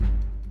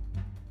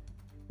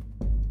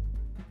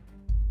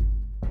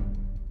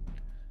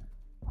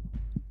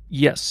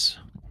Yes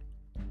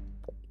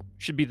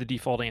should be the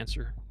default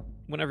answer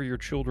whenever your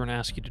children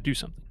ask you to do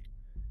something.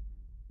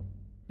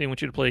 They want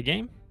you to play a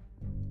game?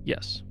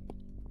 Yes.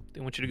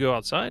 They want you to go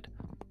outside?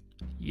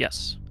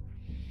 Yes.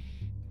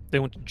 They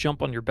want to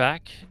jump on your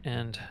back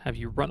and have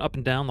you run up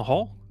and down the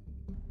hall?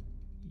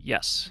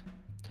 Yes.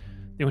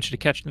 They want you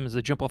to catch them as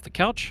they jump off the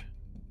couch?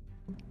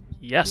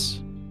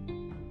 Yes.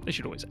 They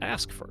should always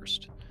ask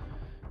first.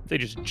 If they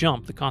just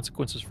jump, the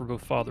consequences for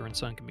both father and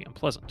son can be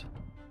unpleasant.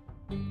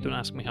 Don't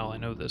ask me how I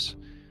know this.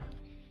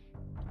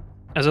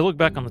 As I look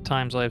back on the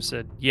times I have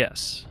said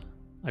yes,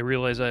 I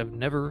realize I have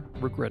never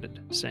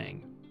regretted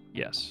saying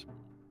yes.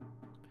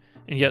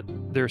 And yet,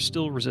 there is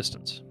still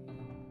resistance.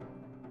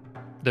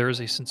 There is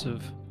a sense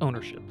of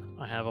ownership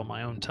I have on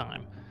my own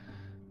time.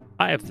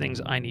 I have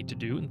things I need to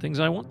do and things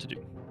I want to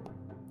do.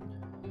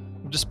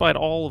 Despite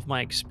all of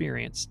my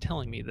experience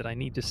telling me that I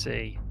need to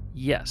say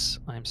yes,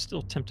 I am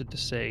still tempted to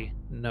say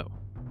no.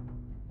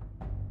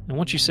 And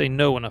once you say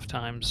no enough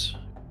times,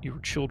 your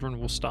children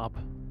will stop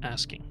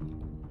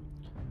asking.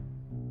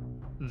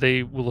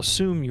 They will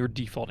assume your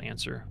default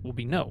answer will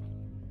be no.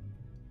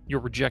 Your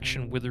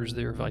rejection withers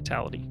their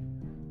vitality.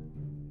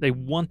 They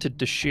wanted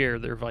to share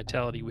their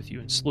vitality with you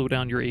and slow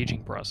down your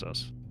aging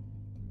process,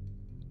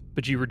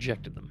 but you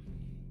rejected them.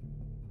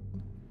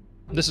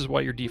 This is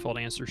why your default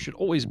answer should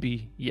always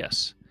be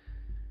yes.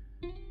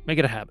 Make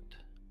it a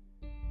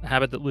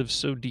habit that lives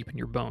so deep in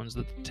your bones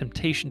that the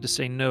temptation to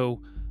say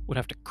no would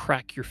have to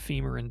crack your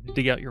femur and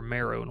dig out your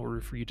marrow in order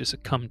for you to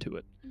succumb to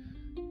it.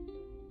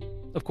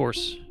 Of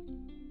course,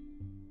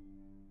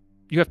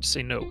 you have to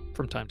say no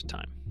from time to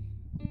time.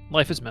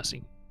 Life is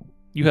messy.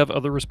 You have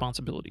other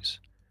responsibilities.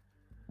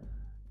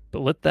 But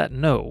let that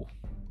no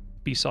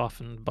be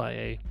softened by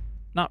a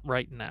not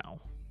right now.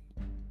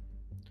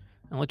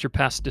 And let your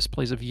past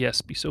displays of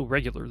yes be so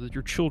regular that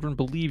your children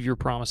believe your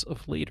promise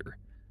of later,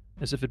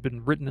 as if it had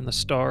been written in the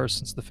stars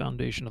since the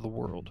foundation of the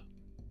world.